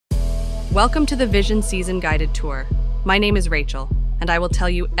Welcome to the Vision Season Guided Tour. My name is Rachel, and I will tell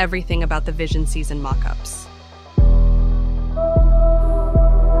you everything about the Vision Season mockups.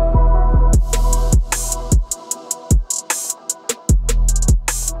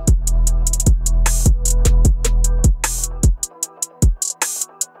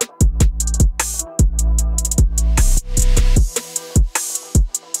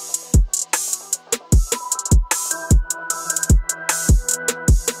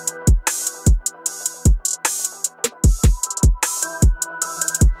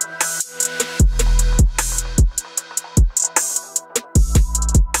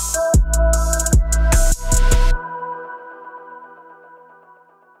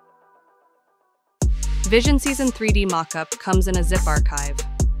 Vision Season 3D Mockup comes in a zip archive.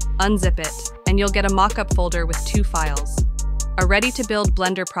 Unzip it, and you'll get a mockup folder with 2 files, a ready-to-build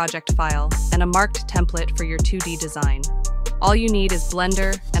Blender project file, and a marked template for your 2D design. All you need is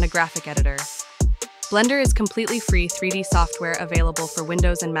Blender and a graphic editor. Blender is completely free 3D software available for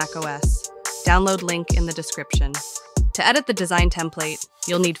Windows and Mac OS. Download link in the description. To edit the design template,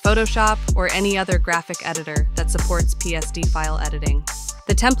 you'll need Photoshop or any other graphic editor that supports PSD file editing.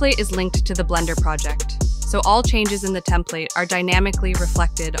 The template is linked to the Blender project, so all changes in the template are dynamically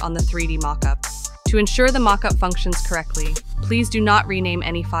reflected on the 3D mockup. To ensure the mockup functions correctly, please do not rename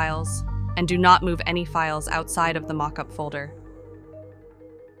any files, and do not move any files outside of the mockup folder.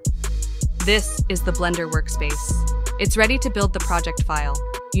 This is the Blender workspace. It's ready to build the project file.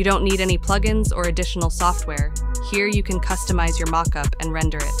 You don't need any plugins or additional software. Here you can customize your mockup and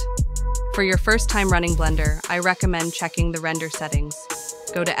render it. For your first time running Blender, I recommend checking the render settings.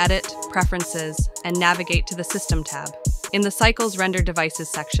 Go to Edit, Preferences, and navigate to the System tab. In the Cycles Render Devices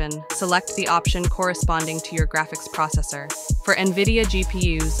section, select the option corresponding to your graphics processor. For NVIDIA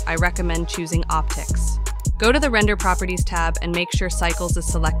GPUs, I recommend choosing Optics. Go to the Render Properties tab and make sure Cycles is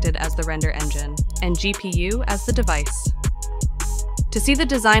selected as the render engine, and GPU as the device. To see the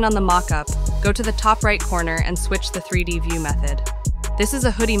design on the mockup, go to the top right corner and switch the 3D view method. This is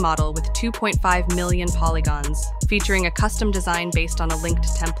a Hoodie model with 2.5 million polygons, featuring a custom design based on a linked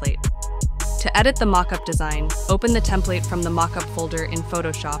template. To edit the mockup design, open the template from the mockup folder in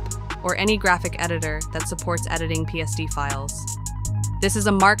Photoshop or any graphic editor that supports editing PSD files. This is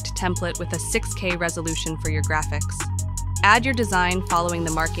a marked template with a 6K resolution for your graphics. Add your design following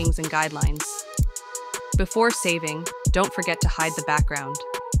the markings and guidelines. Before saving, don't forget to hide the background.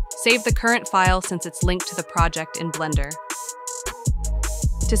 Save the current file since it's linked to the project in Blender.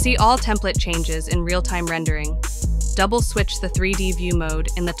 To see all template changes in real-time rendering, double-switch the 3D view mode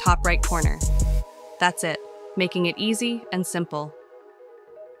in the top right corner. That's it, making it easy and simple.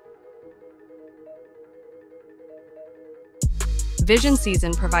 Vision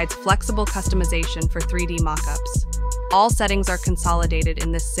Season provides flexible customization for 3D mockups. All settings are consolidated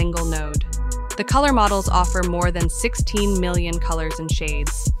in this single node. The color models offer more than 16 million colors and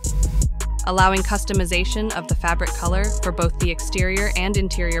shades, allowing customization of the fabric color for both the exterior and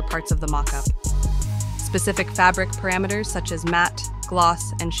interior parts of the mockup. Specific fabric parameters such as matte,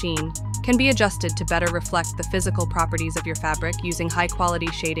 gloss, and sheen can be adjusted to better reflect the physical properties of your fabric using high-quality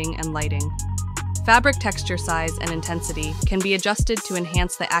shading and lighting. Fabric texture size and intensity can be adjusted to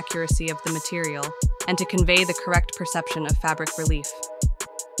enhance the accuracy of the material and to convey the correct perception of fabric relief.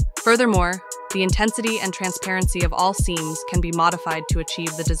 Furthermore, the intensity and transparency of all seams can be modified to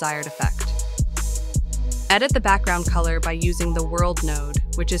achieve the desired effect. Edit the background color by using the World node,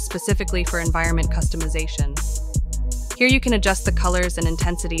 which is specifically for environment customization. Here you can adjust the colors and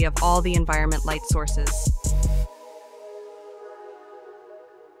intensity of all the environment light sources.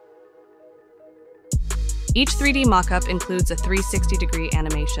 Each 3D mockup includes a 360-degree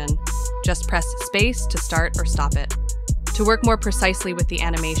animation. Just press space to start or stop it. To work more precisely with the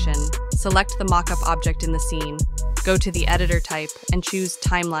animation, select the mockup object in the scene, go to the editor type, and choose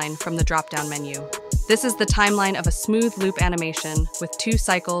Timeline from the drop-down menu. This is the timeline of a smooth loop animation with 2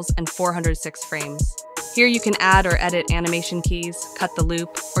 cycles and 406 frames. Here you can add or edit animation keys, cut the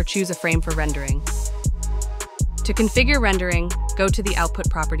loop, or choose a frame for rendering. To configure rendering, go to the Output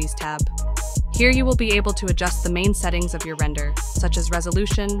Properties tab. Here you will be able to adjust the main settings of your render, such as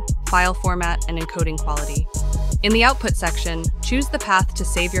resolution, file format, and encoding quality. In the Output section, choose the path to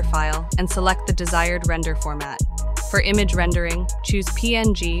save your file and select the desired render format. For image rendering, choose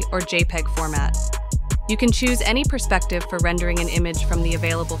PNG or JPEG format. You can choose any perspective for rendering an image from the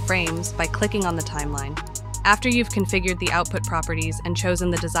available frames by clicking on the timeline. After you've configured the output properties and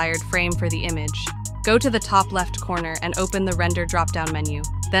chosen the desired frame for the image, go to the top left corner and open the Render drop-down menu,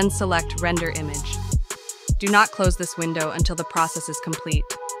 then select Render Image. Do not close this window until the process is complete.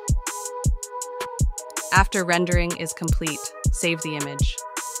 After rendering is complete, save the image.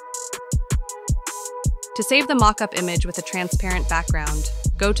 To save the mockup image with a transparent background,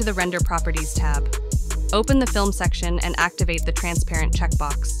 go to the Render Properties tab. Open the Film section and activate the transparent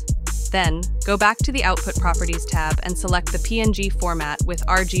checkbox. Then, go back to the Output Properties tab and select the PNG format with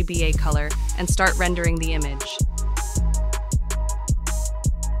RGBA color and start rendering the image.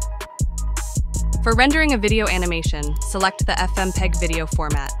 For rendering a video animation, select the FMPEG video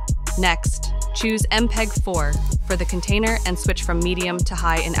format. Next, choose MPEG-4 for the container and switch from medium to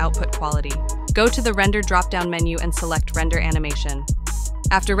high in output quality. Go to the Render drop-down menu and select Render Animation.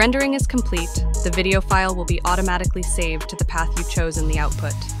 After rendering is complete, the video file will be automatically saved to the path you chose in the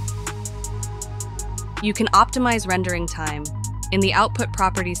output. You can optimize rendering time. In the Output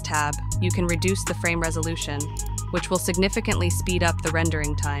Properties tab, you can reduce the frame resolution, which will significantly speed up the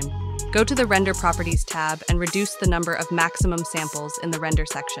rendering time. Go to the Render Properties tab and reduce the number of maximum samples in the render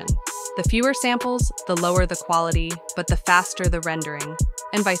section. The fewer samples, the lower the quality, but the faster the rendering,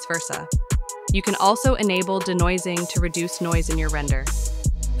 and vice versa. You can also enable denoising to reduce noise in your render.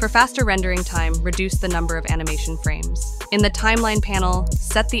 For faster rendering time, reduce the number of animation frames. In the Timeline panel,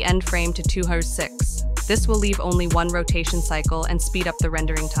 set the end frame to 206. This will leave only one rotation cycle and speed up the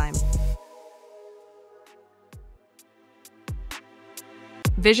rendering time.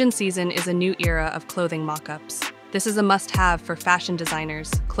 Vision season is a new era of clothing mockups. This is a must-have for fashion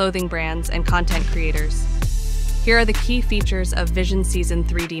designers, clothing brands, and content creators. Here are the key features of Vision Season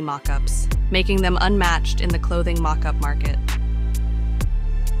 3D mockups, making them unmatched in the clothing mockup market.